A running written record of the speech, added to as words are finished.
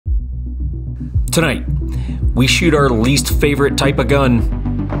Tonight, we shoot our least favorite type of gun.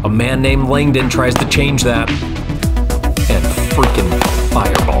 A man named Langdon tries to change that. And freaking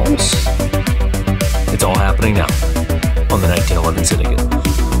fireballs. It's all happening now on the 1911 Syndicate.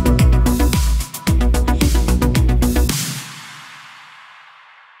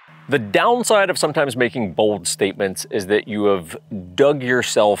 The downside of sometimes making bold statements is that you have dug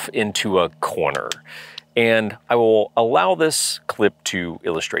yourself into a corner. And I will allow this clip to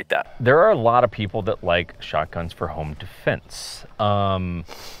illustrate that. There are a lot of people that like shotguns for home defense. Let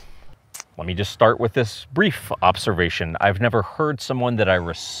me just start with this brief observation. I've never heard someone that I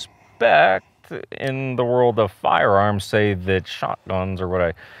respect in the world of firearms say that shotguns are what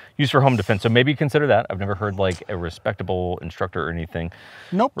I use for home defense. So maybe consider that. I've never heard like a respectable instructor or anything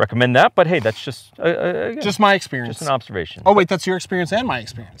recommend that, but hey, that's just just my experience. Just an observation. Oh wait, that's your experience and my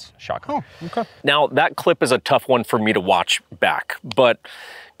experience. Shotgun. Oh, okay. Now that clip is a tough one for me to watch back, but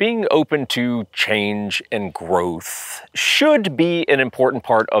being open to change and growth should be an important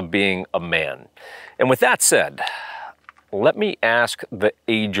part of being a man. And with that said, let me ask the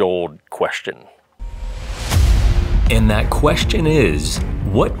age-old question. And that question is,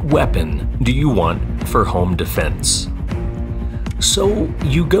 what weapon do you want for home defense? So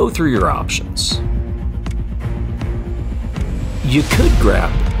you go through your options. You could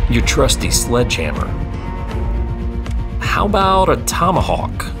grab your trusty sledgehammer. How about a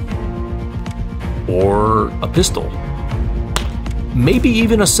tomahawk? Or a pistol? Maybe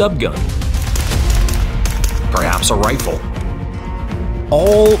even a subgun? Perhaps a rifle?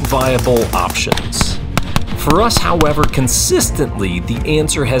 All viable options. For us, however, consistently, the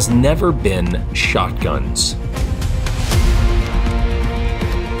answer has never been shotguns.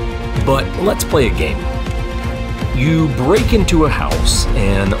 But let's play a game. You break into a house,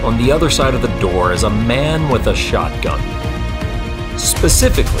 and on the other side of the door is a man with a shotgun.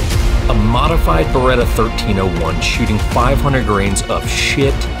 Specifically, a modified Beretta 1301 shooting 500 grains of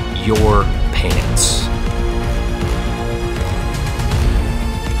shit your pants.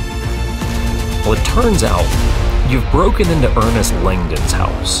 Well, it turns out you've broken into Ernest Langdon's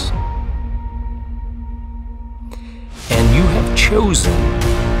house. And you have chosen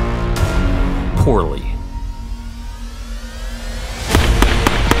poorly.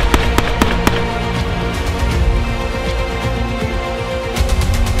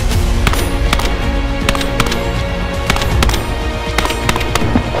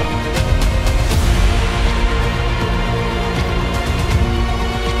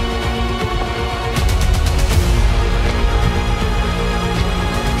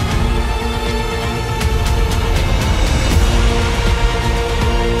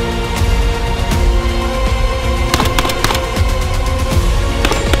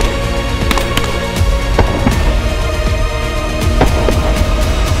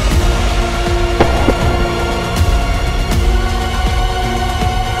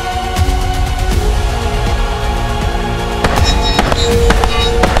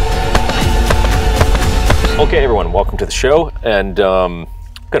 Okay, everyone, welcome to the show, and I'm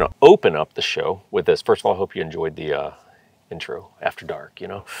going to open up the show with this. First of all, I hope you enjoyed the intro after dark, you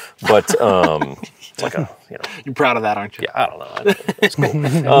know, but it's like a, you know. You're proud of that, aren't you? Yeah, I don't know. It's cool.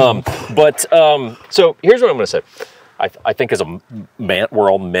 So here's what I'm going to say. I think as a man, we're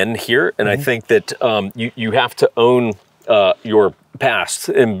all men here, and I think that you have to own your past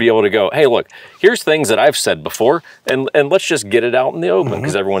and be able to go, hey, look, here's things that I've said before, and let's just get it out in the open,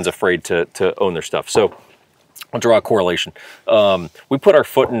 because everyone's afraid to own their stuff. So I'll draw a correlation. We put our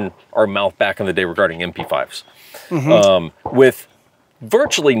foot in our mouth back in the day regarding MP5s. With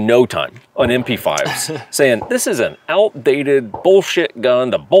virtually no time on MP5s, saying this is an outdated bullshit gun,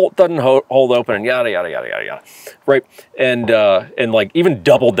 the bolt doesn't hold open, and yada, yada, yada, yada, yada, right? And like even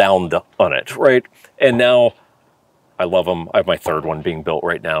double down on it, right? And now I love them. I have my third one being built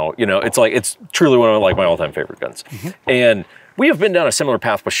right now. You know, it's like, it's truly one of like my all-time favorite guns. And we have been down a similar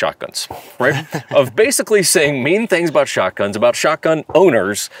path with shotguns, right? Of basically saying mean things about shotguns, about shotgun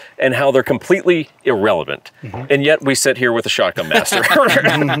owners, and how they're completely irrelevant. And yet we sit here with a shotgun master,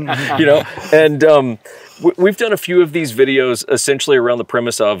 you know? And we've done a few of these videos essentially around the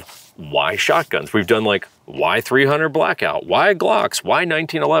premise of why shotguns. We've done like, why 300 Blackout? Why Glocks? Why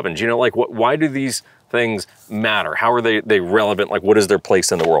 1911s? You know, like why do these things matter? How are they relevant? Like, what is their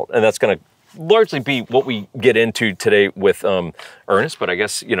place in the world? And that's going to largely be what we get into today with Ernest, but I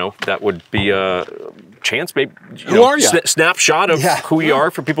guess, you know, that would be a chance, maybe, you know, snapshot of who we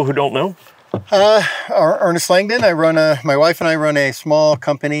are for people who don't know. Ernest Langdon. I run my wife and I run a small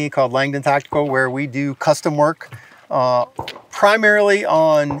company called Langdon Tactical, where we do custom work, primarily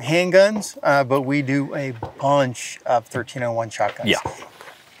on handguns, but we do a bunch of 1301 shotguns.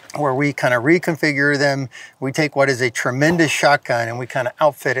 where we kind of reconfigure them. We take what is a tremendous shotgun and we kind of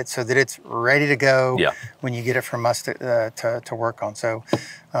outfit it so that it's ready to go when you get it from us to work on. So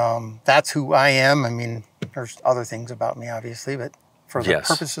that's who I am. I mean, there's other things about me, obviously, but for the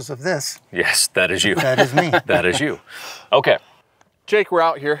purposes of this. Yes, that is you. That is me. That is you. Okay. Jake, we're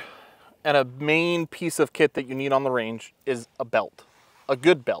out here, and a main piece of kit that you need on the range is a belt, a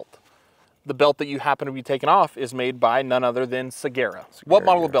good belt. The belt that you happen to be taking off is made by none other than Ciguera. What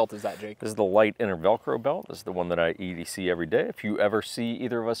model of belt is that, Jake? This is the light inner Velcro belt. This is the one that I EDC every day. If you ever see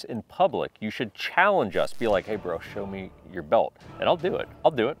either of us in public, you should challenge us. Be like, hey bro, show me your belt. And I'll do it.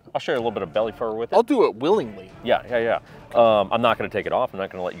 I'll do it. I'll show you a little bit of belly fur with it. I'll do it willingly. Yeah. I'm not gonna take it off. I'm not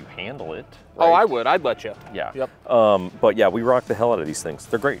gonna let you handle it. Right? Oh, I would. I'd let you. Yeah. Yep. But yeah, we rock the hell out of these things.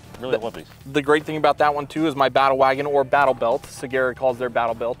 They're great. Really love these. The great thing about that one too is my battle wagon or battle belt. Ciguera calls their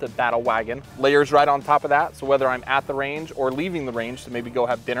battle belt a battle wagon. Layers right on top of that. So whether I'm at the range or leaving the range to maybe go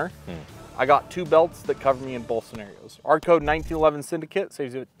have dinner, I got 2 belts that cover me in both scenarios. Our code 1911 Syndicate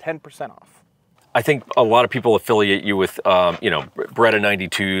saves you 10% off. I think a lot of people affiliate you with, you know, Beretta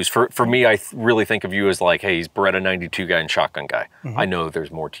 92s. For me, I really think of you as like, hey, he's Beretta 92 guy and shotgun guy. I know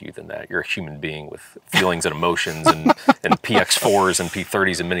there's more to you than that. You're a human being with feelings and emotions and PX4s and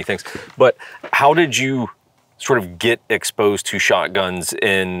P30s and many things. But how did you sort of get exposed to shotguns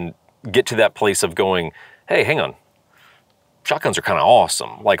and get to that place of going, hey, hang on, shotguns are kind of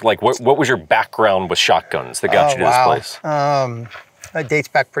awesome. Like what was your background with shotguns that got you to this place? It dates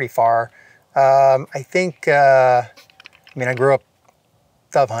back pretty far. I think, I mean, I grew up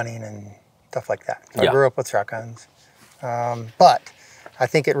dove hunting and stuff like that. So I grew up with shotguns. But I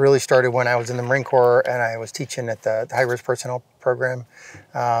think it really started when I was in the Marine Corps and I was teaching at the high-risk personnel program.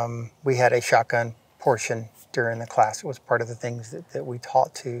 We had a shotgun portion during the class. It was part of the things that we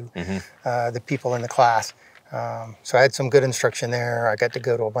taught to the people in the class. So I had some good instruction there. I got to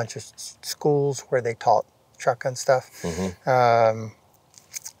go to a bunch of schools where they taught shotgun stuff.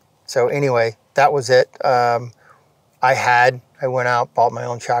 So anyway, that was it. I went out, bought my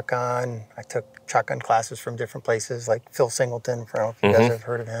own shotgun. I took shotgun classes from different places, like Phil Singleton. I don't know if you guys have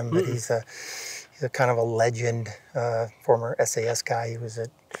heard of him, but he's a kind of a legend, former SAS guy. He was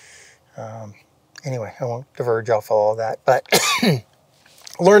anyway, I won't diverge off all of that, but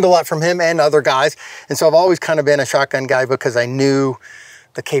learned a lot from him and other guys. And so I've always kind of been a shotgun guy because I knew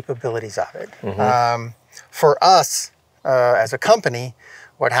the capabilities of it. For us, as a company,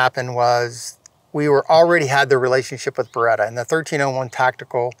 what happened was we already had the relationship with Beretta, and the 1301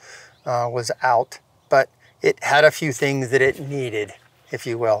 Tactical was out, but it had a few things that it needed, if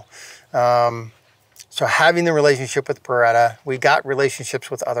you will. So having the relationship with Beretta, we got relationships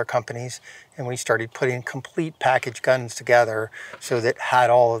with other companies, and we started putting complete package guns together so that had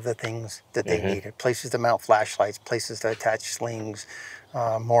all of the things that they needed. Places to mount flashlights, places to attach slings,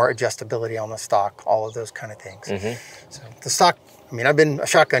 more adjustability on the stock, all of those kind of things. So the stock, I mean, I've been a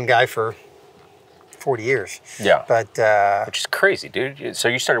shotgun guy for 40 years. Yeah. But which is crazy, dude. So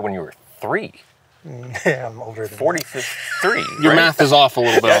you started when you were 3. Yeah, I'm older than 43. Your math is off a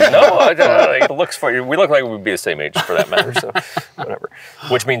little bit. No, it looks for you. We look like we'd be the same age for that matter. So whatever.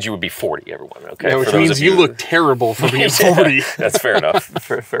 Which means you would be 40, everyone. Okay. Yeah, which means you look terrible for being 40. That's fair enough.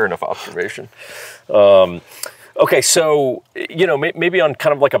 Fair enough observation. Okay, so, you know, maybe on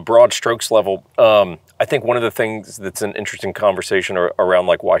kind of like a broad strokes level, I think one of the things that's an interesting conversation around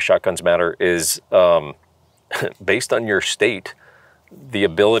like why shotguns matter is based on your state, the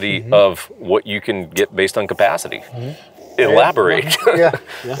ability of what you can get based on capacity. Elaborate.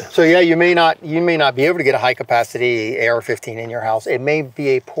 So yeah, you may not be able to get a high capacity AR-15 in your house. It may be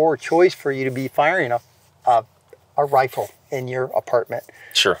a poor choice for you to be firing a rifle in your apartment.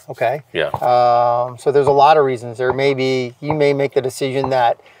 Sure. Okay. Yeah. So there's a lot of reasons. You may make the decision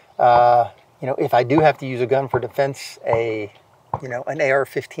that, you know, if I do have to use a gun for defense, an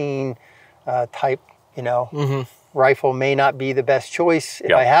AR-15 type, you know, rifle may not be the best choice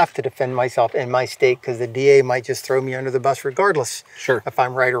if I have to defend myself in my state, because the DA might just throw me under the bus regardless if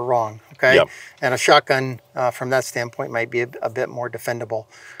I'm right or wrong. Okay. And a shotgun from that standpoint might be a bit more defendable.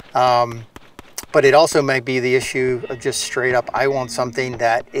 But it also might be the issue of just straight up, I want something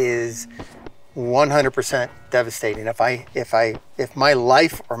that is 100% devastating. If my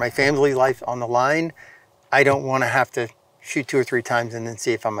life or my family life on the line, I don't want to have to shoot 2 or 3 times and then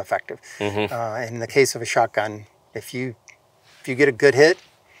see if I'm effective. In the case of a shotgun, if you get a good hit,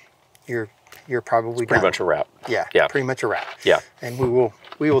 you're probably pretty much a wrap. Yeah, pretty much a wrap. Yeah. And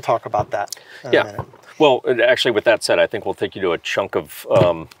we will talk about that in a minute. Well, actually, with that said, I think we'll take you to a chunk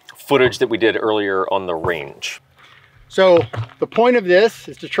of footage that we did earlier on the range. So the point of this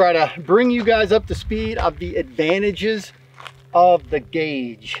is to try to bring you guys up to speed of the advantages of the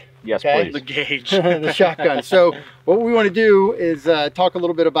gauge. Yes, okay? please. The gauge. The shotgun. So what we want to do is talk a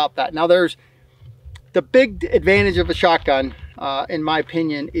little bit about that. Now there's the big advantage of a shotgun, in my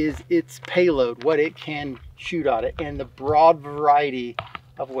opinion, is its payload, what it can shoot on it, and the broad variety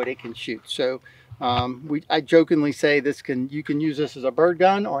of what it can shoot. So I jokingly say you can use this as a bird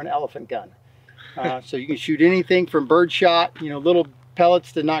gun or an elephant gun. So you can shoot anything from bird shot, little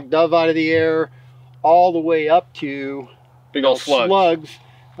pellets to knock dove out of the air, all the way up to Big old slugs.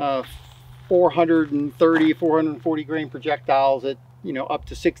 430, 440 grain projectiles at up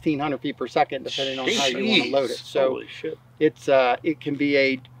to 1,600 feet per second, depending on how you want to load it. So holy shit. it can be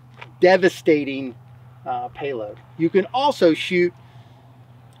a devastating payload. You can also shoot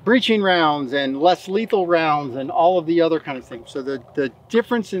breaching rounds and less lethal rounds and all of the other kind of things. So the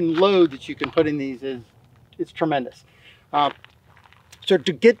difference in load that you can put in these is tremendous. So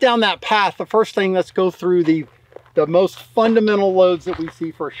to get down that path, the first thing, let's go through the most fundamental loads that we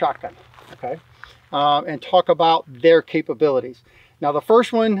see for a shotgun, okay? And talk about their capabilities. Now the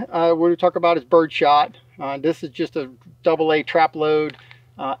first one we're going to talk about is bird shot. This is just a AA trap load,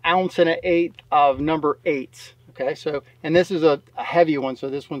 1 1/8 ounce of number 8s. Okay, so, and this is a heavy one, so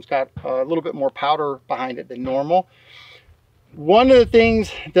this one's got a little bit more powder behind it than normal. One of the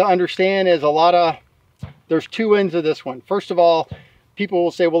things to understand is there's two ends of this one. First of all, people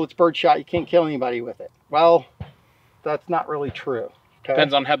will say, well, it's bird shot, you can't kill anybody with it. Well, that's not really true. Okay?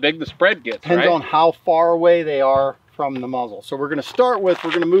 Depends on how big the spread gets, Depends on how far away they are from the muzzle. So we're going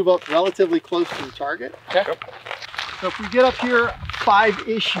to move up relatively close to the target. Okay. So if we get up here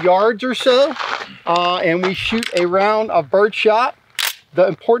 5-ish yards or so, and we shoot a round of bird shot, the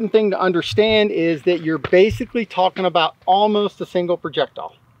important thing to understand is that you're basically talking about almost a single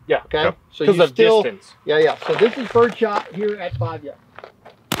projectile. Yeah. Okay. Yeah. So because of distance. Yeah. So this is bird shot here at 5 yards.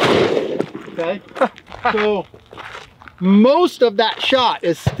 Okay. So most of that shot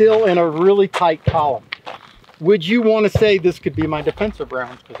is still in a really tight column. Would you want to say this could be my defensive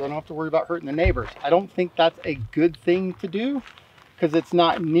rounds because I don't have to worry about hurting the neighbors? I don't think that's a good thing to do because it's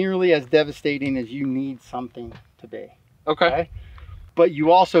not nearly as devastating as you need something to be. Okay. But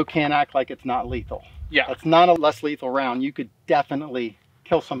you also can't act like it's not lethal. Yeah. That's not a less lethal round. You could definitely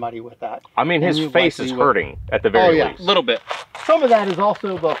kill somebody with that. I mean, his face is hurting at the very least. A little bit. Some of that is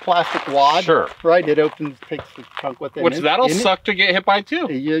also the plastic wad. Sure. Right? It opens, takes the chunk with it. Which that'll suck to get hit by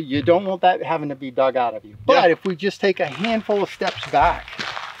too. You don't want that having to be dug out of you. But if we just take a handful of steps back,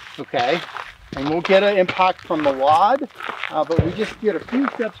 okay, and we'll get an impact from the wad, but we just get a few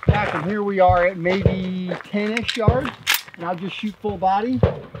steps back, and here we are at maybe 10-ish yards, and I'll just shoot full body.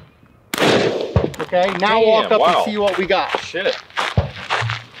 Okay, now walk up and see what we got. Shit.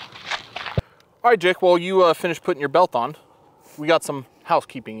 All right, Jake, well, you finished putting your belt on. We got some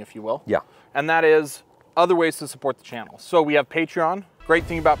housekeeping, if you will. Yeah. And that is other ways to support the channel. So we have Patreon. Great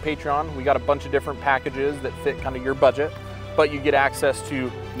thing about Patreon, we got a bunch of different packages that fit kind of your budget, but you get access to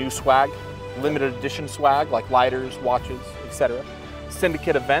new swag, limited edition swag like lighters, watches, etc.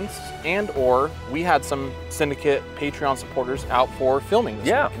 Syndicate events, or we had some Syndicate Patreon supporters out for filming this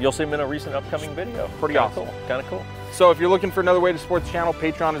week. You'll see them in a recent upcoming video. Pretty awesome. Kind of cool. So if you're looking for another way to support the channel,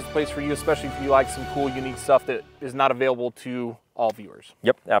 Patreon is the place for you, especially if you like some cool, unique stuff that is not available to all viewers.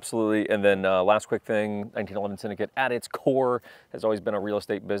 Yep, absolutely. And then last quick thing, 1911 Syndicate at its core has always been a real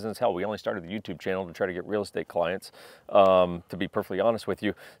estate business. Hell, we only started the YouTube channel to try to get real estate clients, to be perfectly honest with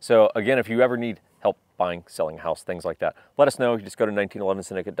you. So again, if you ever need help buying, selling a house, things like that, let us know. You just go to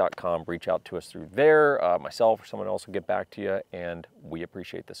 1911syndicate.com, reach out to us through there. Myself or someone else will get back to you, and we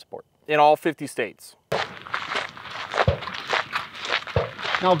appreciate the support. In all 50 states.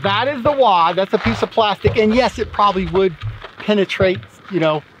 Now that is the wad, that's a piece of plastic, and yes, it probably would penetrate,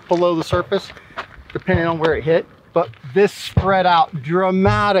 below the surface, depending on where it hit, but this spread out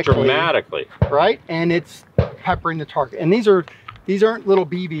dramatically. Right? And it's peppering the target. And these aren't little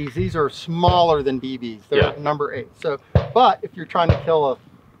BBs, these are smaller than BBs. They're number 8. So, but if you're trying to kill a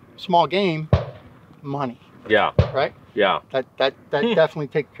small game, money. Yeah. Right? Yeah. That definitely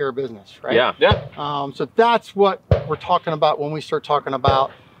takes care of business, right? Yeah. So that's what we're talking about when we start talking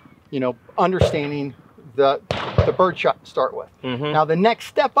about, understanding the bird shot to start with. Now the next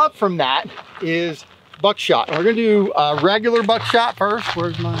step up from that is buckshot. And we're gonna do regular buckshot first.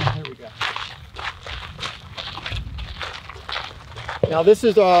 Where's mine? Here we go. Now this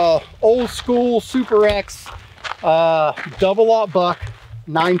is a old school Super X double-aught buck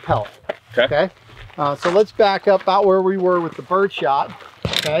 9 pellet. Okay. So let's back up about where we were with the bird shot.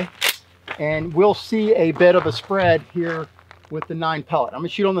 Okay. And we'll see a bit of a spread here with the 9 pellet. I'm gonna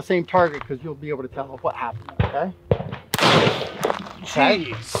shoot on the same target because you'll be able to tell what happened. Okay.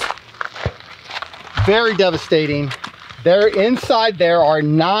 Jeez. Very devastating, There inside there are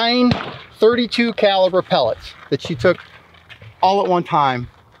 9 .32 caliber pellets that she took all at one time.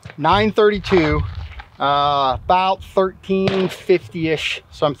 9.32, about 1350-ish,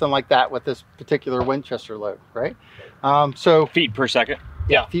 something like that with this particular Winchester load, right? So feet per second.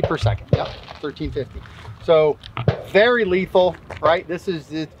 Yeah, feet per second. Yeah, 1350. So very lethal, right? This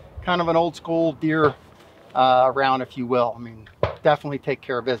is kind of an old school deer round, if you will. I mean, definitely take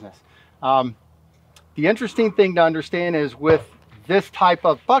care of business. The interesting thing to understand is with this type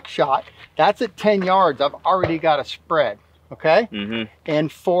of buckshot, that's at 10 yards. I've already got a spread, okay?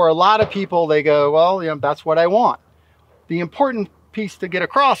 And for a lot of people, they go, well, you know, that's what I want. The important piece to get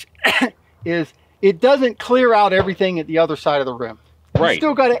across is it doesn't clear out everything at the other side of the room. Right. You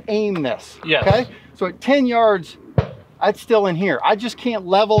still got to aim this, okay? So at 10 yards, it's still in here. I just can't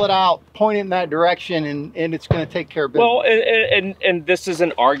level it out, point it in that direction, and it's going to take care of business. Well, and this is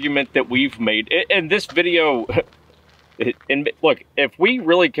an argument that we've made. And this video, and look, if we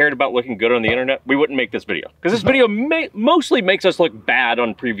really cared about looking good on the internet, we wouldn't make this video. Because this video mostly makes us look bad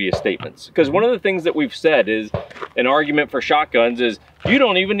on previous statements. Because one of the things that we've said is an argument for shotguns is you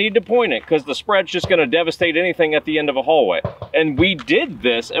don't even need to point it because the spread's just going to devastate anything at the end of a hallway. And we did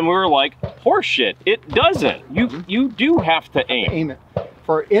this and we were like, horseshit, it doesn't. You do have to aim. Aim it.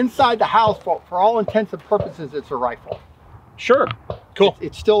 For inside the house, for all intents and purposes, it's a rifle. Sure. Cool.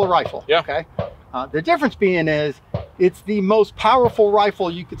 It's still a rifle. Yeah. Okay. The difference being is it's the most powerful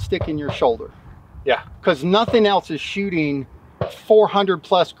rifle you could stick in your shoulder. Yeah. Because nothing else is shooting 400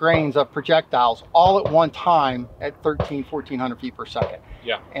 plus grains of projectiles all at one time at 1400 feet per second.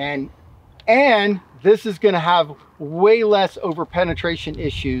 Yeah. And this is going to have way less over penetration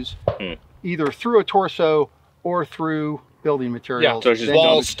issues either through a torso or through building materials. Yeah, so just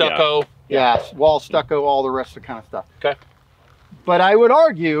walls, stucco. Yes, wall, stucco, all the rest of the kind of stuff. Okay. But I would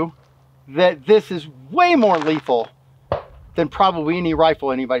argue that this is way more lethal than probably any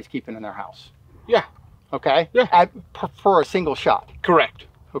rifle anybody's keeping in their house. Yeah. Okay? Yeah. For a single shot. Correct.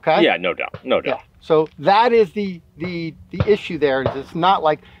 Okay? Yeah, no doubt. No doubt. Yeah. So that is the issue there. It's not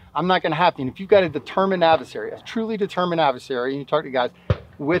like I'm not going to have to. And if you've got a determined adversary, a truly determined adversary, and you talk to guys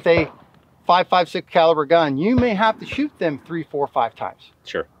with a 5.56 caliber gun, you may have to shoot them 3, 4, 5 times.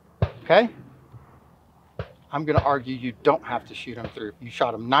 Sure. Okay? I'm going to argue you don't have to shoot them through. You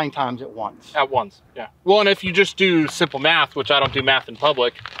shot them 9 times at once. At once, yeah. Well, and if you just do simple math, which I don't do math in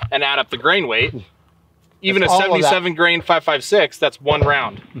public, and add up the grain weight, even a 77 grain 5.56, that's 1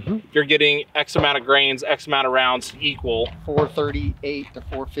 round. You're getting X amount of grains, X amount of rounds equal. 438 to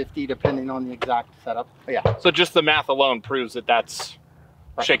 450, depending on the exact setup. But yeah. So just the math alone proves that that's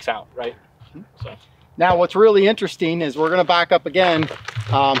shakes out, right? So. Now, what's really interesting is we're going to back up again.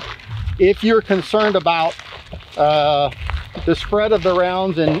 If you're concerned about the spread of the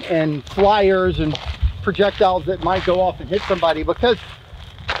rounds and flyers and projectiles that might go off and hit somebody, because,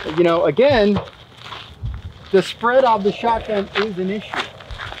 you know, again, the spread of the shotgun is an issue,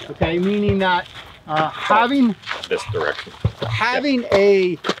 okay? Meaning that having this direction, having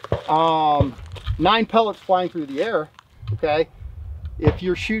a 9 pellets flying through the air, okay? If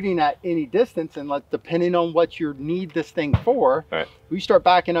you're shooting at any distance, and depending on what you need this thing for, right, we start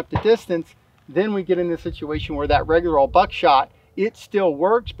backing up the distance, then we get in a situation where that regular old buckshot, it still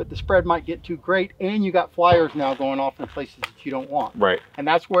works, but the spread might get too great, and you got flyers now going off in places that you don't want. Right. And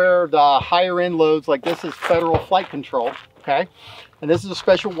that's where the higher end loads, like this is Federal Flight Control, okay? And this is a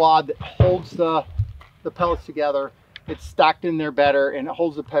special wad that holds the pellets together. It's stacked in there better, and it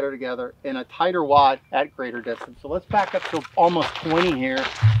holds the petter together in a tighter wad at greater distance. So let's back up to almost 20 here,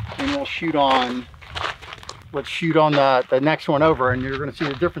 and we'll shoot on, let's shoot on the next one over, and you're gonna see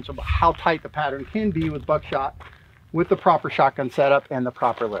the difference of how tight the pattern can be with buckshot, with the proper shotgun setup and the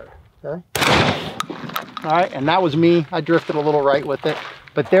proper layer, okay? All right, and that was me. I drifted a little right with it,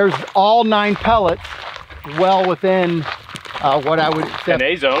 but there's all 9 pellets well within what I would accept. An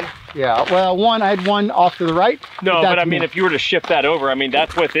A zone. Yeah, well, I had one off to the right. No, but I mean, if you were to shift that over, I mean,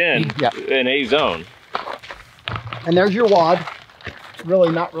 that's within an A zone. And there's your wad.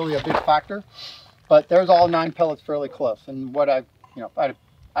 Really not really a big factor, but there's all 9 pellets fairly close. And what I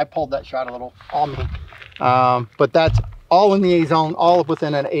pulled that shot a little on me. But that's all in the A zone, all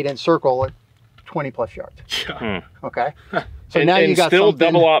within an 8-inch circle at 20 plus yards. Okay. So now you got still something.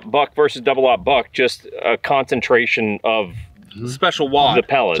 double-aught buck versus double-aught buck, just a concentration of special wad. The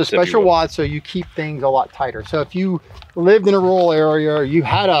pellets. It's a special wad, so you keep things a lot tighter. So if you lived in a rural area, or you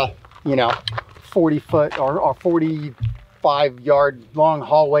had a 40-foot or 45-yard long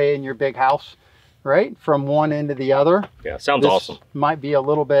hallway in your big house, right, from one end to the other. Yeah, sounds awesome. Might be a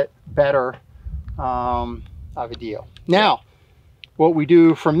little bit better of a deal. Now, what we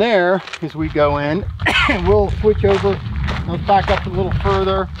do from there is we go in and we'll switch over Let's back up a little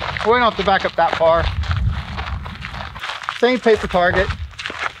further. We don't have to back up that far. Same paper target.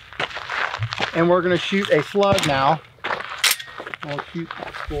 And we're gonna shoot a slug now. I'll shoot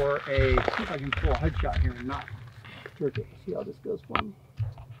for a, see if I can pull a headshot here and not jerk it. See how this goes for me.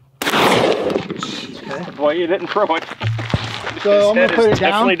 Okay. Boy, you didn't throw it. So I'm gonna put it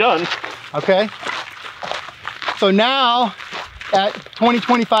down. Definitely done. Okay. So now at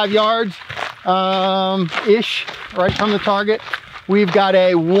 20-25 yards ish, right from the target, we've got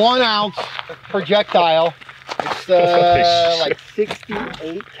a 1 ounce projectile. It's like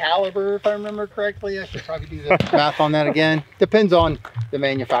 68 caliber, if I remember correctly. I should probably do the math on that again. Depends on the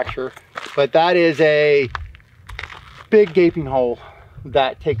manufacturer, but that is a big gaping hole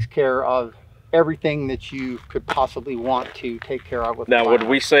that takes care of everything that you could possibly want to take care of with now. Would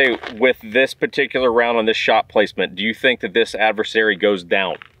we say with this particular round on this shot placement, do you think that this adversary goes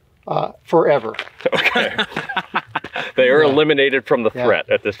down? Forever. Okay. They are eliminated from the threat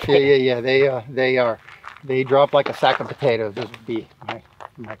at this point. Yeah. They are. They drop like a sack of potatoes. This would be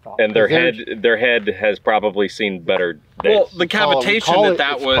my thought. And their head has probably seen better days. Well, the cavitation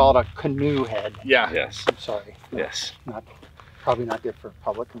that would called a canoe head. Yeah. Yes. I'm sorry. Yes. Probably not good for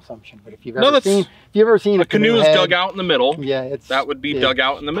public consumption, but if you've ever seen a canoe is head, dug out in the middle. Yeah, that would be dug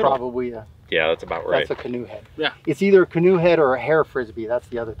out in the middle. Probably. Yeah, that's about right. That's a canoe head. Yeah. It's either a canoe head or a hair frisbee. That's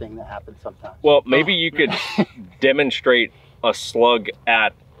the other thing that happens sometimes. Well, maybe you could demonstrate a slug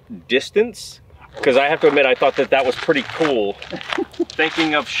at distance, because I have to admit I thought that was pretty cool.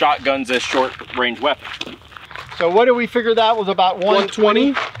 Thinking of shotguns as short range weapons. So what did we figure that was about 120?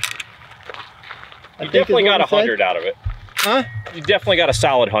 You definitely got 100 out of it. Huh? You definitely got a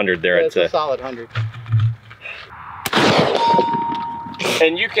solid 100 there. Yeah, it's a solid 100.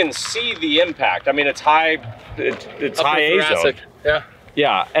 And you can see the impact. I mean, it's high. It's high A zone. Yeah.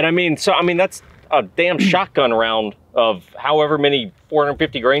 Yeah, and I mean, that's a damn shotgun round of however many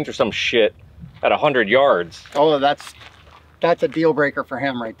 450 grains or some shit at 100 yards. Oh, that's a deal breaker for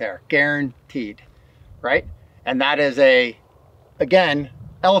him right there, guaranteed, right? And that is again,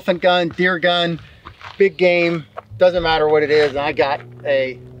 elephant gun, deer gun, big game. Doesn't matter what it is. And I got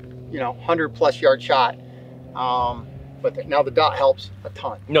a 100+ yard shot. But now the dot helps a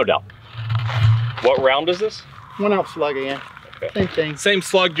ton. No doubt. What round is this? 1 ounce slug again. Okay. Same thing. Same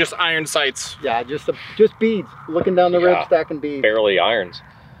slug, just iron sights. Yeah, just beads. Looking down the rib, stacking beads. Barely irons.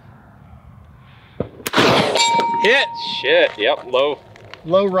 Hit. Shit. Yep. Low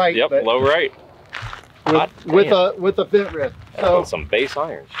right. Yep. Low right. With a vent rib. So some base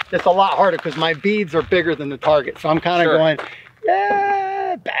irons. It's a lot harder because my beads are bigger than the target. So I'm kind of going,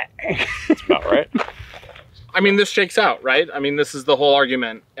 yeah, bang. That's about right. I mean, this shakes out, right? I mean, this is the whole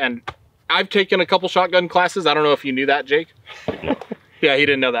argument. And I've taken a couple shotgun classes. I don't know if you knew that, Jake. No. Yeah, he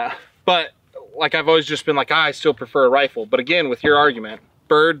didn't know that. But like, I've always just been like, I still prefer a rifle. But again, with your argument,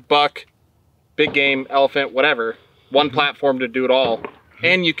 bird, buck, big game, elephant, whatever, one platform to do it all.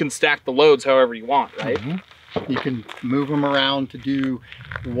 And you can stack the loads however you want, right? You can move them around to do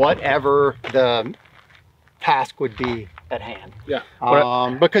whatever the task would be at hand. Yeah.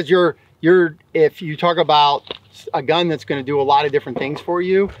 Because if you talk about a gun that's going to do a lot of different things for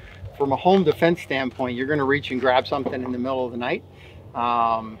you, from a home defense standpoint, you're going to reach and grab something in the middle of the night.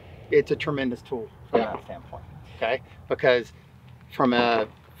 It's a tremendous tool from that standpoint. Okay, because from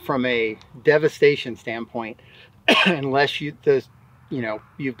a devastation standpoint, unless you've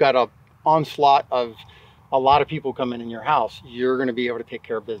got a onslaught of a lot of people coming in your house, you're going to be able to take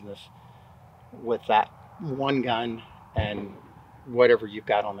care of business with that one gun and whatever you've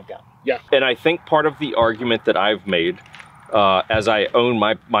got on the gun. Yeah. And I think part of the argument that I've made as I own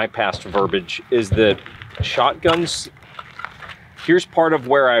my past verbiage is that shotguns, here's part of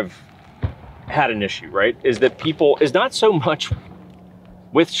where I've had an issue, right? Is that people is not so much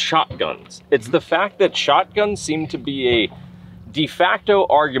with shotguns. It's the fact that shotguns seem to be a de facto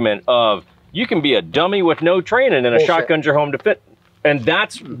argument of you can be a dummy with no training and a shotgun's your home defense. And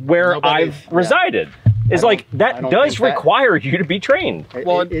that's where I've resided. Is like that does require you to be trained.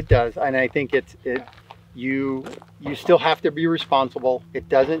 It does, and I think you still have to be responsible. It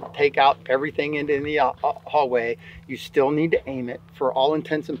doesn't take out everything into the hallway. You still need to aim it. For all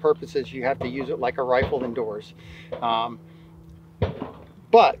intents and purposes, you have to use it like a rifle indoors.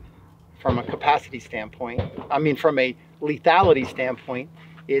 But from a capacity standpoint, I mean, from a lethality standpoint,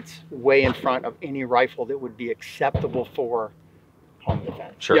 it's way in front of any rifle that would be acceptable for home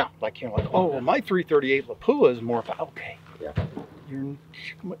defense. Sure. Yeah. Like, oh, well, my 338 Lapua is more, okay. Yeah.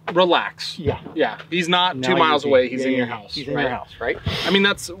 Relax. Yeah. Yeah. He's not 2 miles away. He's in your house. He's in your house, right? I mean,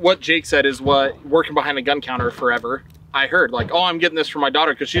 that's what Jake said is what working behind a gun counter forever. I heard like, oh, I'm getting this for my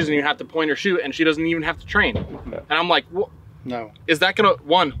daughter because she doesn't even have to point or shoot, and she doesn't even have to train. And I'm like, well, No. is that gonna,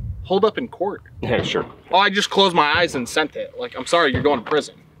 one, hold up in court? Yeah, sure. Oh, I just closed my eyes and sent it. Like, I'm sorry, you're going to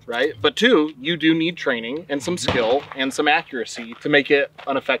prison, right? But two, you do need training and some skill and some accuracy to make it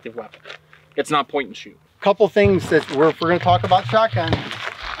an effective weapon. It's not point and shoot. Couple things that if we're going to talk about shotgun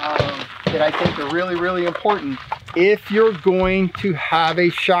that I think are really, really important. If you're going to have a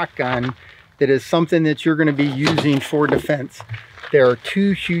shotgun that is something that you're going to be using for defense, there are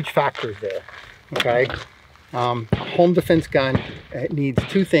two huge factors there, okay? Home defense gun, it needs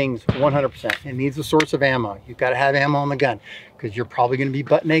two things 100%. It needs a source of ammo. You've got to have ammo on the gun because you're probably going to be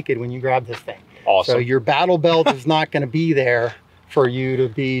butt naked when you grab this thing. Awesome. So your battle belt is not going to be there for you to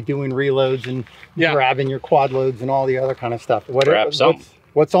be doing reloads and grabbing your quad loads and all the other kind of stuff.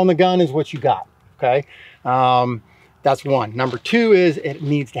 What's on the gun is what you got, okay? That's one. Number two is it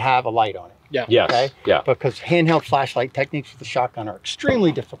needs to have a light on it. Yeah. Yes. Okay? Yeah. Because handheld flashlight techniques with the shotgun are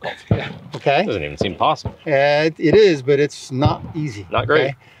extremely difficult. Okay? Doesn't even seem possible. It is, but it's not easy. Not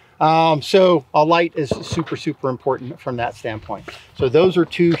great. Okay? So a light is super, super important from that standpoint. So those are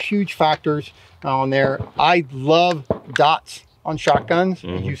two huge factors on there. I love dots on shotguns.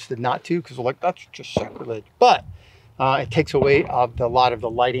 I used to not to because like that's just sacrilege. But it takes away a lot of the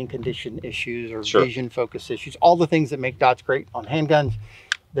lighting condition issues or vision focus issues. All the things that make dots great on handguns,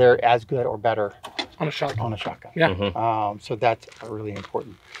 they're as good or better On a shotgun. Yeah. So that's really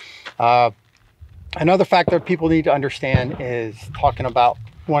important. Another factor people need to understand is talking about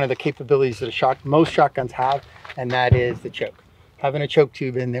one of the capabilities that most shotguns have, and that is the choke. Having a choke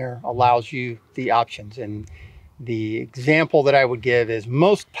tube in there allows you the options. And the example that I would give is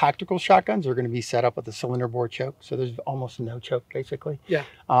most tactical shotguns are going to be set up with a cylinder bore choke. So there's almost no choke basically. Yeah.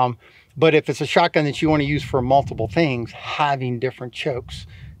 But if it's a shotgun that you want to use for multiple things, having different chokes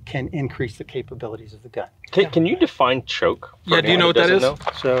can increase the capabilities of the gun. Can you define choke? Yeah, do you know what that is?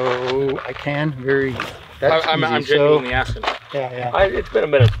 So I can I'm genuinely asking. Yeah. It's been a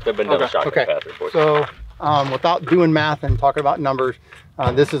minute. I've been down the shotgun path before. So without doing math and talking about numbers,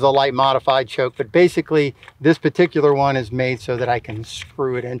 this is a light modified choke, but basically this particular one is made so that I can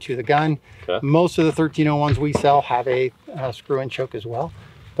screw it into the gun. Okay. Most of the 1301s we sell have a screw-in choke as well.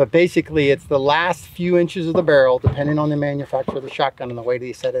 But basically it's the last few inches of the barrel, depending on the manufacturer of the shotgun and the way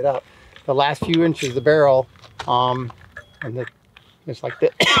they set it up. The last few inches of the barrel, it's like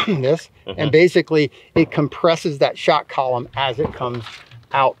this, and basically it compresses that shot column as it comes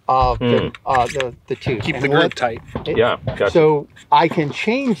out of the tube. Keep the grip tight. Gotcha. So I can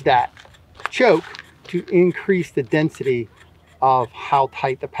change that choke to increase the density of how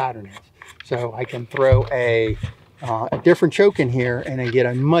tight the pattern is. So I can throw a different choke in here and I get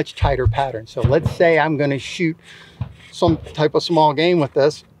a much tighter pattern. So let's say I'm going to shoot some type of small game with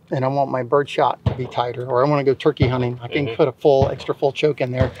this and I want my bird shot to be tighter, or I want to go turkey hunting. I can put a extra full choke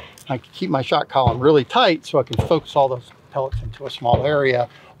in there. I can keep my shot column really tight so I can focus all those pellets into a small area,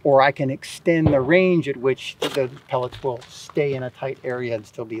 or I can extend the range at which the pellets will stay in a tight area and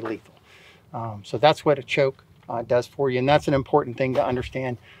still be lethal. So that's what a choke does for you, and that's an important thing to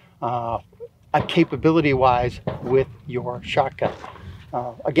understand capability-wise with your shotgun.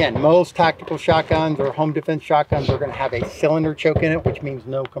 Again, most tactical shotguns or home defense shotguns are going to have a cylinder choke in it, which means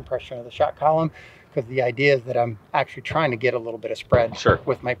no compression of the shot column, because the idea is that I'm actually trying to get a little bit of spread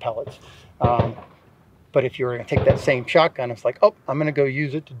with my pellets. But if you were going to take that same shotgun, it's like, oh, I'm going to go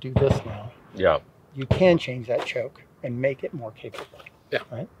use it to do this now. Yeah. You can change that choke and make it more capable. Yeah.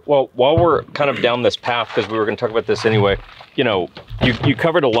 Right. Well, while we're kind of down this path, because we were going to talk about this anyway, you know, you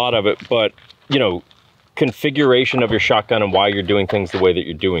covered a lot of it, but, you know, configuration of your shotgun and why you're doing things the way that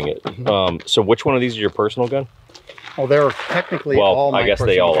you're doing it. So which one of these is your personal gun? Well, they're technically all my personal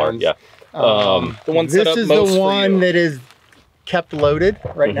they all guns. are, yeah. The one set this up is most the for one you. that is kept loaded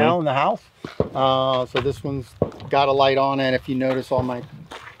right now in the house. So this one's got a light on it. If you notice, all my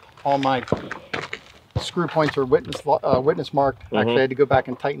screw points are witness marked. Actually, I had to go back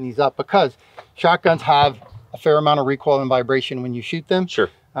and tighten these up because shotguns have a fair amount of recoil and vibration when you shoot them. Sure.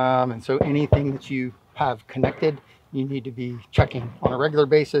 And so anything that you have connected, you need to be checking on a regular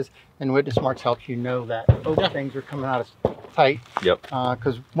basis, and witness marks help you know that things are coming out as tight. Yep.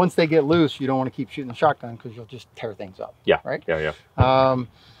 Because once they get loose, you don't want to keep shooting the shotgun because you'll just tear things up. Yeah. Right. Yeah.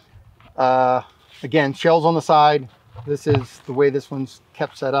 Again, shells on the side. This is the way this one's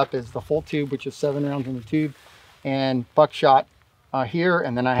kept set up, is the full tube, which is 7 rounds in the tube, and buckshot here,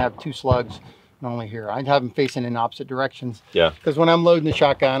 and then I have 2 slugs normally here. I have them facing in opposite directions. Yeah. Because when I'm loading the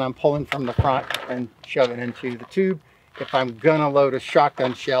shotgun, I'm pulling from the front and shoving into the tube. If I'm gonna load a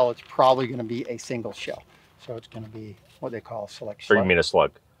shotgun shell, it's probably gonna be a single shell. So it's gonna be what they call a select slug. Or you mean a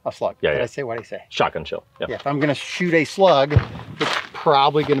slug? a slug. Yeah, Did I say what I say? Shotgun shell. Yeah. Yeah, if I'm gonna shoot a slug, it's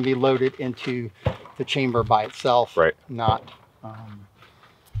probably gonna be loaded into the chamber by itself. Right. Not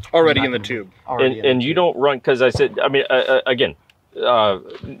Already in the tube. And you don't run, because I said, I mean, again,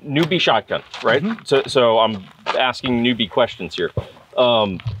 newbie shotgun, right? So I'm asking newbie questions here.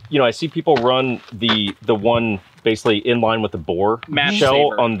 You know, I see people run the one basically in line with the bore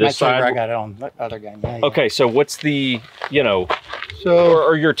shell on this side. I got it on the other guy. Yeah, okay, so what's the, you know, so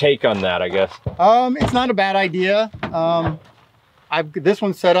or your take on that, I guess? It's not a bad idea. This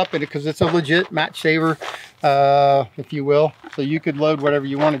one's set up because it's a legit match saver, if you will. So you could load whatever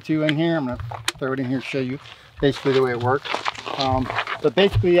you wanted to in here. I'm gonna throw it in here to show you basically the way it works. But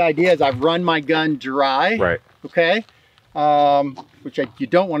basically the idea is I've run my gun dry. Right. Okay. Which you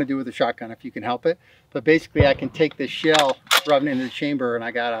don't want to do with a shotgun if you can help it. But basically I can take this shell, rub it into the chamber, and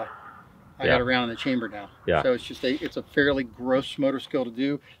I got a round in the chamber now. Yeah. So it's just it's a fairly gross motor skill to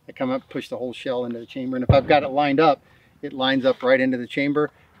do. I come up, push the whole shell into the chamber, and if I've got it lined up, it lines up right into the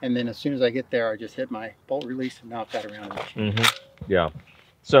chamber. And then as soon as I get there, I just hit my bolt release, and now I've got a round in the chamber. Yeah.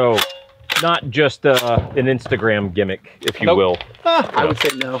 So not just an Instagram gimmick, if you will. I would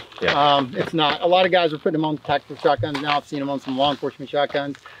say no. Yeah. It's not. A lot of guys are putting them on tactical shotguns now. I've seen them on some law enforcement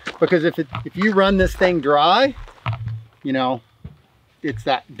shotguns, because if you run this thing dry, you know, it's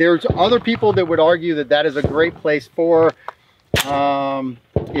that. There's other people that would argue that that is a great place for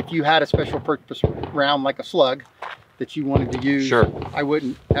if you had a special purpose round like a slug that you wanted to use. Sure. I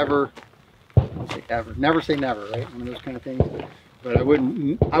wouldn't never say never, right? One of those kind of things. But I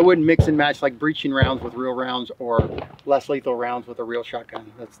wouldn't mix and match like breaching rounds with real rounds or less lethal rounds with a real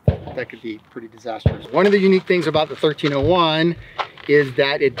shotgun. That could be pretty disastrous. One of the unique things about the 1301 is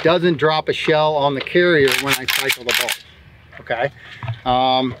that it doesn't drop a shell on the carrier when I cycle the bolt. Okay.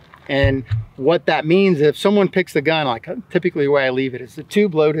 And what that means, if someone picks the gun, like typically the way I leave it is the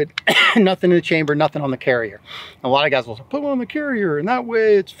tube loaded, nothing in the chamber, nothing on the carrier. A lot of guys will say, put one on the carrier, and that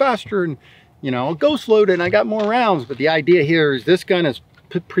way it's faster, and you know, ghost loaded and I got more rounds. But the idea here is this gun is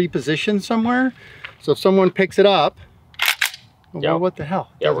pre-positioned somewhere. So if someone picks it up, well, what the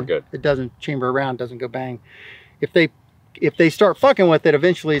hell? Yeah, we're good. It doesn't chamber around, doesn't go bang. If they start fucking with it,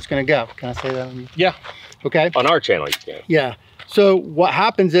 eventually it's gonna go. Can I say that on you? Yeah. Okay. On our channel, you can. Yeah. So what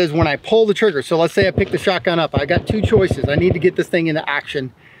happens is when I pull the trigger, so let's say I pick the shotgun up, I got two choices. I need to get this thing into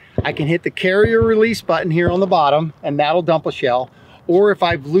action. I can hit the carrier release button here on the bottom, and that'll dump a shell. Or if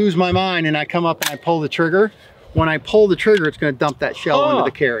I lose my mind and I come up and I pull the trigger, when I pull the trigger, it's going to dump that shell into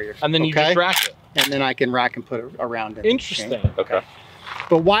the carrier. And then you just rack it. And then I can rack and put it around it. Interesting. Okay.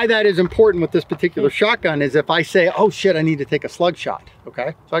 But why that is important with this particular shotgun is if I say, oh shit, I need to take a slug shot.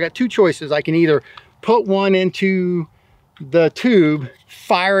 Okay. So I got two choices. I can either put one into the tube,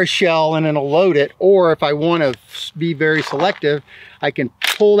 fire a shell, and then it'll load it. Or if I want to be very selective, I can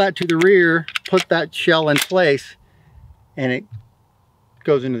pull that to the rear, put that shell in place, and it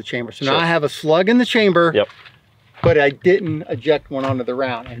goes into the chamber. So now I have a slug in the chamber, but I didn't eject one onto the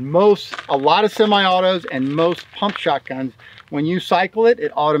round. And a lot of semi-autos and most pump shotguns, when you cycle it,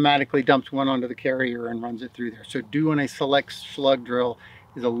 it automatically dumps one onto the carrier and runs it through there. So doing a select slug drill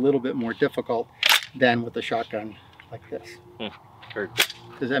is a little bit more difficult than with a shotgun like this. Very good.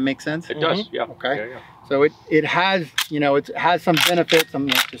 Does that make sense? It does, yeah. Okay. Yeah, yeah. So it has, you know, it has some benefits. I'm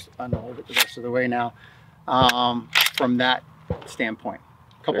gonna just unload it the rest of the way now from that standpoint.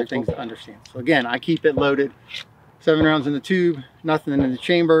 A couple things to understand. So again, I keep it loaded, 7 rounds in the tube, nothing in the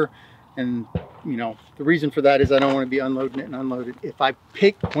chamber. And you know, the reason for that is I don't want to be unloading it and unloaded.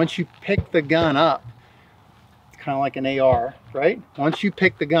 Once you pick the gun up, it's kind of like an AR, right? Once you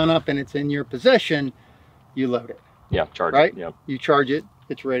pick the gun up and it's in your possession, you load it. Yeah, charge right? it. Yeah. You charge it,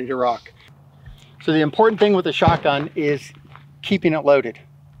 it's ready to rock. So the important thing with a shotgun is keeping it loaded.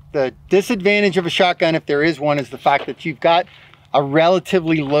 The disadvantage of a shotgun, if there is one, is the fact that you've got a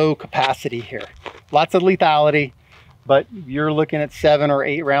relatively low capacity here. Lots of lethality, but you're looking at 7 or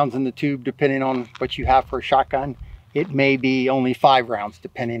 8 rounds in the tube, depending on what you have for a shotgun. It may be only 5 rounds,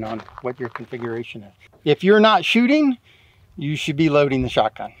 depending on what your configuration is. If you're not shooting, you should be loading the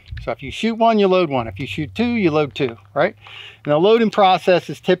shotgun. So if you shoot 1, you load 1. If you shoot 2, you load 2, right? And the loading process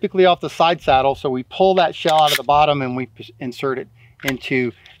is typically off the side saddle. So we pull that shell out of the bottom and we insert it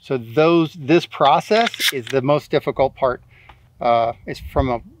into, so this process is the most difficult part. It's from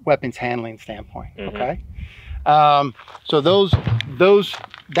a weapons handling standpoint. Okay. So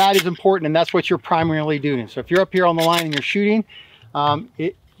that is important, and that's what you're primarily doing. So if you're up here on the line and you're shooting,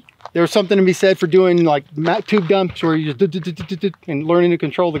 there's something to be said for doing like tube dumps where you just and learning to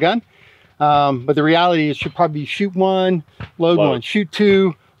control the gun. But the reality is you should probably shoot 1, load 1, shoot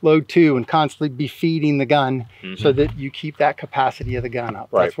 2, load 2 and constantly be feeding the gun so that you keep that capacity of the gun up.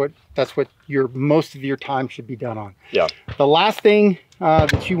 Right. That's what most of your time should be done on. Yeah. The last thing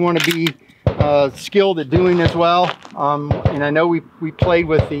that you want to be skilled at doing as well, and I know we played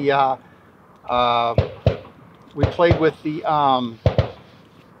with the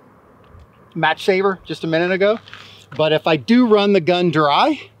match saver just a minute ago, but if I do run the gun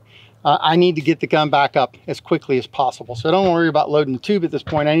dry, I need to get the gun back up as quickly as possible. So don't worry about loading the tube at this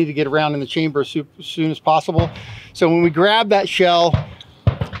point. I need to get around in the chamber as soon as possible. So when we grab that shell,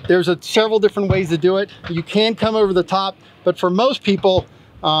 there's several different ways to do it. You can come over the top, but for most people,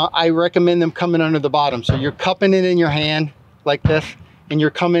 I recommend them coming under the bottom. So you're cupping it in your hand like this, and you're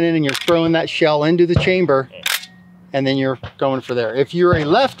coming in and you're throwing that shell into the chamber, and then you're going for there. If you're a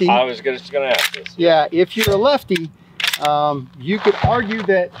lefty, I was just gonna ask this. Yeah, if you're a lefty, you could argue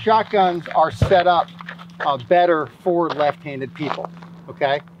that shotguns are set up better for left-handed people,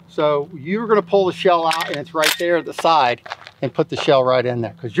 okay? So you're gonna pull the shell out and it's right there at the side and put the shell right in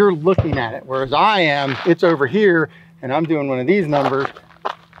there because you're looking at it. Whereas I am, it's over here and I'm doing one of these numbers.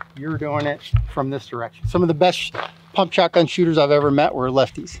 You're doing it from this direction. Some of the best pump shotgun shooters I've ever met were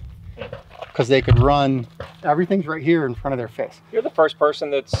lefties because they could run, everything's right here in front of their face. You're the first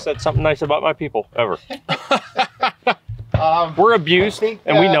person that said something nice about my people ever. We're abused,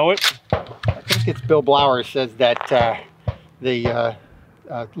 and we know it. I think it's Bill Blower says that the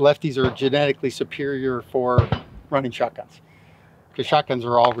lefties are genetically superior for running shotguns. Because shotguns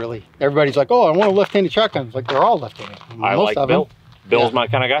are all really, everybody's like, oh, I want a left-handed shotgun. It's like, they're all left-handed. I like Bill. Bill's my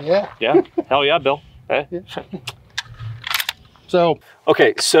kind of guy. Yeah. Yeah. Hell yeah, Bill. Eh? Yeah. So.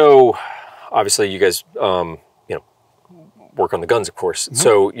 Okay, so obviously you guys, work on the guns, of course.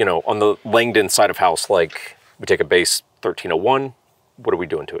 So, on the Langdon side of house, like we take a base 1301, what are we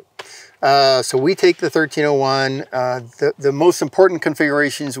doing to it? So we take the 1301. The most important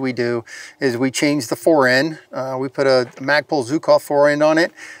configurations we do is we change the fore-end. We put a Magpul Zukov fore-end on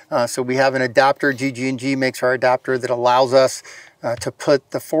it. So we have an adapter, GG&G makes our adapter that allows us to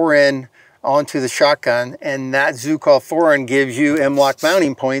put the fore-end onto the shotgun, and that Zukov fore-end gives you M-LOK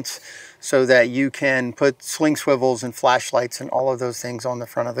mounting points so that you can put sling swivels and flashlights and all of those things on the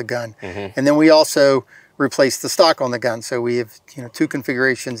front of the gun. And then we also replace the stock on the gun. So we have 2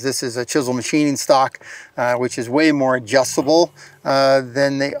 configurations. This is a chisel machining stock, which is way more adjustable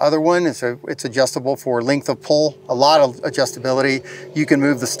than the other one. It's adjustable for length of pull, a lot of adjustability. You can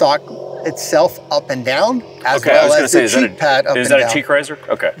move the stock itself up and down, as well as the cheek pad up and down. Is that a cheek riser?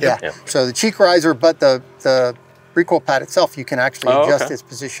 Okay. Yeah. So the cheek riser, but the recoil pad itself, you can actually adjust its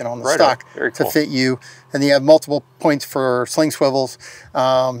position on the stock to fit you. And you have multiple points for sling swivels.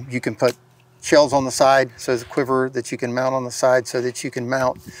 You can put shells on the side, so there's a quiver that you can mount on the side so that you can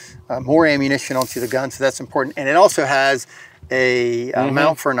mount more ammunition onto the gun. So that's important. And it also has a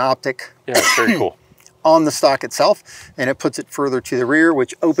mount for an optic. Yeah, very cool. On the stock itself, and it puts it further to the rear,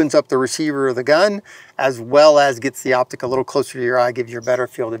 which opens up the receiver of the gun, as well as gets the optic a little closer to your eye, gives you a better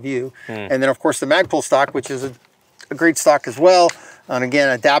field of view. And then of course the Magpul stock, which is a great stock as well. And again,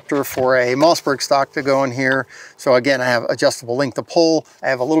 adapter for a Mossberg stock to go in here. So again, I have adjustable length of pull. I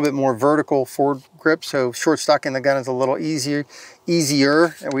have a little bit more vertical forward grip, so short stock in the gun is a little easier.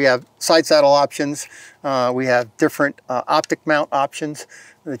 And we have side saddle options. We have different optic mount options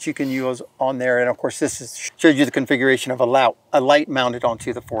that you can use on there. And of course, this shows you the configuration of a light mounted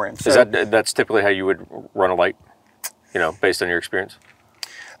onto the fore end. So that's typically how you would run a light, based on your experience?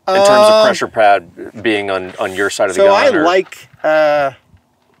 In terms of pressure pad being on your side of the gun?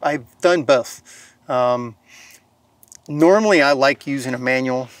 I've done both. Normally I like using a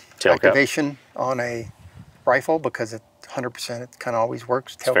manual activation on a rifle because it 100% it kind of always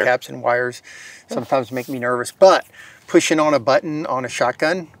works. Tail caps and wires sometimes make me nervous, but pushing on a button on a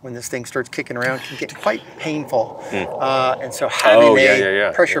shotgun when this thing starts kicking around can get quite painful. And so having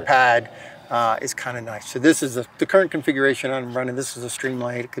a pressure pad is kind of nice. So this is the current configuration I'm running. This is a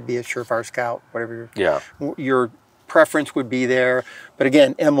Streamlight. It could be a Surefire Scout, whatever your preference would be there. But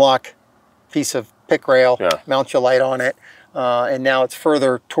again, M-LOK piece of pick rail, mount your light on it. And now it's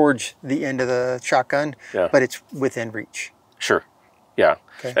further towards the end of the shotgun, but it's within reach. Sure. Yeah.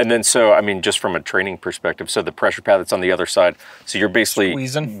 Okay. And then so, I mean, just from a training perspective, so the pressure pad that's on the other side, so you're basically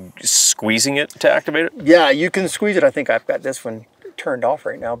squeezing it to activate it? Yeah, you can squeeze it. I think I've got this one turned off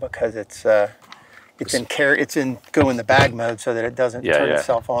right now because it's in go in the bag mode so that it doesn't turn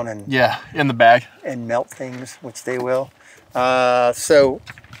itself on and in the bag and melt things, which they will. So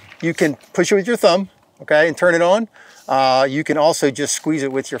you can push it with your thumb, okay, and turn it on. You can also just squeeze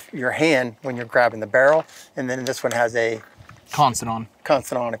it with your hand when you're grabbing the barrel, and then this one has a constant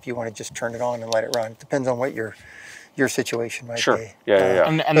on if you want to just turn it on and let it run. It depends on what your your situation might Sure. be. Yeah.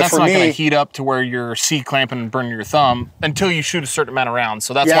 And that's not going to heat up to where you're C-clamping and burning your thumb until you shoot a certain amount of rounds.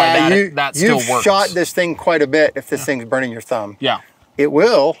 So that's why that still works. You've shot this thing quite a bit if this thing's burning your thumb. Yeah. It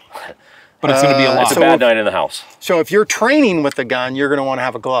will. But it's going to be a lot. It's a bad night in the house. So if you're training with the gun, you're going to want to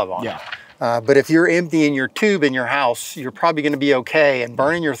have a glove on. Yeah. But if you're emptying your tube in your house, you're probably going to be okay. And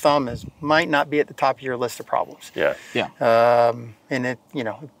burning your thumb might not be at the top of your list of problems. Yeah. Yeah. And it,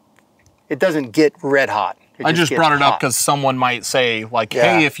 it doesn't get red hot. I just brought it up because someone might say, like,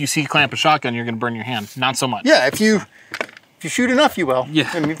 hey, if you C-clamp a shotgun, you're going to burn your hand. Not so much. Yeah, if you shoot enough, you will.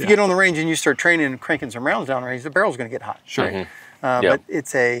 Yeah. I mean, if you get on the range and you start training and cranking some rounds down range, the barrel's going to get hot. Sure. But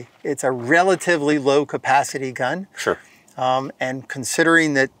it's a relatively low capacity gun. Sure. And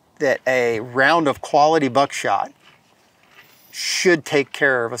considering that a round of quality buckshot should take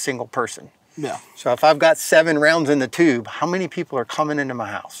care of a single person. Yeah. So if I've got 7 rounds in the tube, how many people are coming into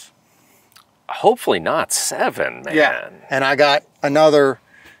my house? Hopefully not 7, man. Yeah. And I got another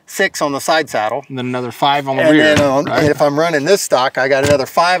 6 on the side saddle. And then another 5 on the And rear. then and if I'm running this stock, I got another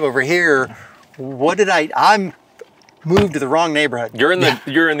 5 over here. I'm moved to the wrong neighborhood. You're in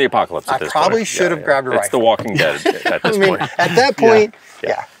the apocalypse at this point. I probably should have grabbed a rifle. It's the Walking Dead at this point. At that point,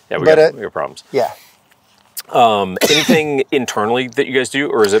 yeah. Yeah, we got problems. Yeah. Anything internally that you guys do,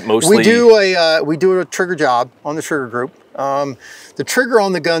 or is it mostly? We do a trigger job on the trigger group. The trigger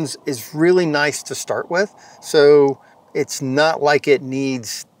on the guns is really nice to start with, so it's not like it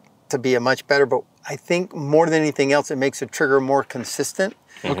needs to be a much better, but I think more than anything else, it makes the trigger more consistent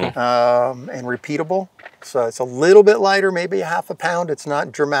and repeatable. So it's a little bit lighter, maybe a half a pound. It's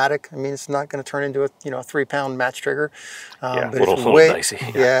not dramatic. I mean, it's not going to turn into a 3-pound match trigger. But it's little dicey.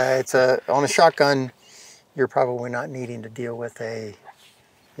 Yeah, it's on a shotgun. You're probably not needing to deal with a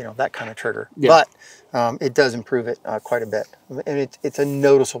that kind of trigger, but it does improve it quite a bit, and it's a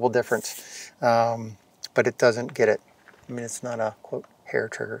noticeable difference. But it doesn't get it. I mean, it's not a quote hair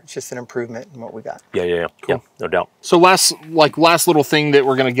trigger. It's just an improvement in what we got. Yeah. Cool. Yeah, no doubt. So last little thing that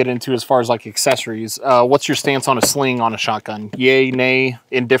we're going to get into as far as like accessories. What's your stance on a sling on a shotgun? Yay, nay,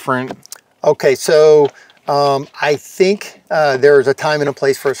 indifferent? Okay, so I think there's a time and a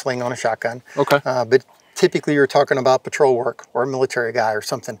place for a sling on a shotgun. Okay. But typically you're talking about patrol work or a military guy or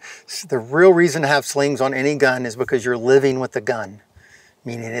something. The real reason to have slings on any gun is because you're living with the gun,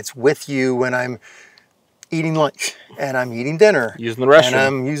 meaning it's with you when I'm eating lunch and I'm eating dinner, using the restroom, and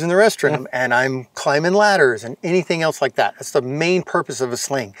I'm using the restroom, and I'm climbing ladders and anything else like that. That's the main purpose of a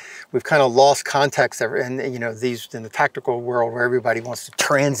sling. We've kind of lost context there, and these in the tactical world where everybody wants to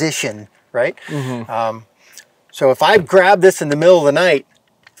transition, right? So if I grab this in the middle of the night,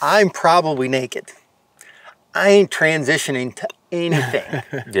 I'm probably naked. I ain't transitioning to anything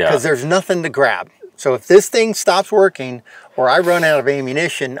because there's nothing to grab. So if this thing stops working or I run out of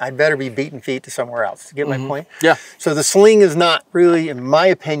ammunition, I'd better be beating feet to somewhere else. Get my point? Yeah. So the sling is not really, in my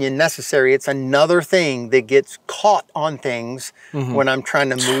opinion, necessary. It's another thing that gets caught on things when I'm trying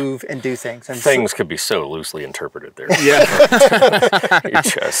to move and do things. And things could be so loosely interpreted there. Yeah.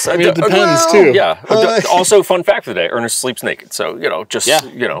 It depends too. Yeah. Also, fun fact for the day: Ernest sleeps naked. So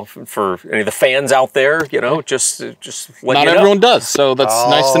for any of the fans out there, just let not you know. everyone does. So that's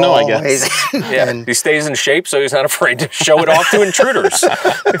nice to know, I guess. Yeah. He stays in shape, so he's not afraid to show it off to intruders.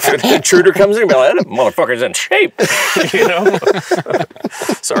 If an intruder comes in, that motherfucker's in shape.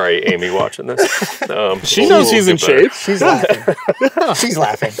 Sorry, Amy, watching this. She knows he's in shape. She's laughing. She's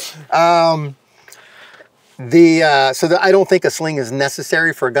laughing. I don't think a sling is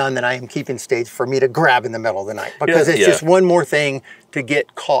necessary for a gun that I am keeping staged for me to grab in the middle of the night, because it's just one more thing to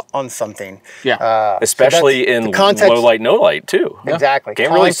get caught on something. Yeah. Especially in low light, no light too. Exactly.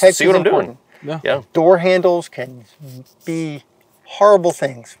 Can't really see what I'm doing. Yeah. Door handles can be horrible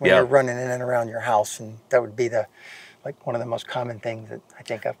things when you're running in and around your house, and that would be one of the most common things that I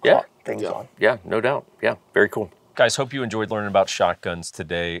think I've caught things on. Yeah, no doubt. Yeah, very cool. Guys, hope you enjoyed learning about shotguns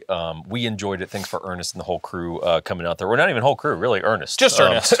today. We enjoyed it. Thanks for Ernest and the whole crew coming out there. We're not even whole crew, really, Ernest. Just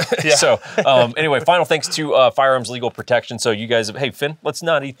Ernest. So anyway, final thanks to Firearms Legal Protection. So you guys, hey, Finn, let's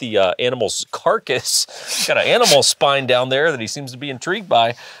not eat the animal's carcass. Got an animal spine down there that he seems to be intrigued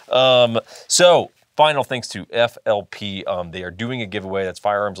by. Final thanks to FLP. They are doing a giveaway. That's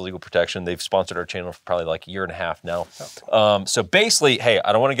Firearms Legal Protection. They've sponsored our channel for probably like a year and a half now. So basically, hey,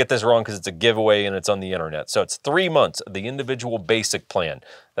 I don't want to get this wrong because it's a giveaway and it's on the internet. So it's 3 months of the individual basic plan.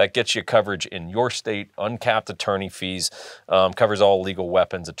 That gets you coverage in your state, uncapped attorney fees, covers all legal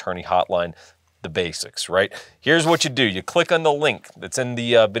weapons, attorney hotline. the basics, right? Here's what you do. You click on the link that's in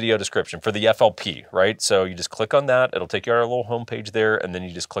the video description for the FLP, right? So you just click on that. It'll take you to our little homepage there, and then you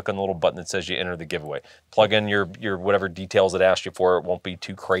just click on the little button that says you enter the giveaway. Plug in your whatever details it asked you for. It won't be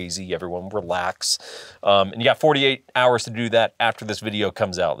too crazy. Everyone relax. And you got 48 hours to do that after this video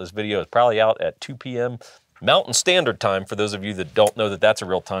comes out. This video is probably out at 2 p.m. Mountain Standard Time, for those of you that don't know that that's a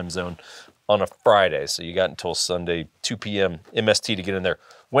real time zone, on a Friday. So you got until Sunday, 2 p.m. MST to get in there.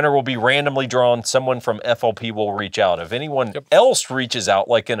 Winner will be randomly drawn. Someone from FLP will reach out. If anyone else reaches out,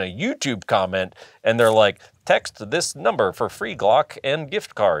 like in a YouTube comment, and they're like, text this number for free Glock and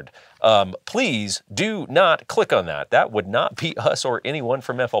gift card, please do not click on that. That would not be us or anyone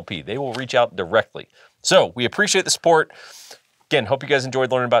from FLP. They will reach out directly. So we appreciate the support. Again, hope you guys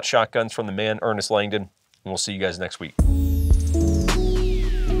enjoyed learning about shotguns from the man, Ernest Langdon, and we'll see you guys next week.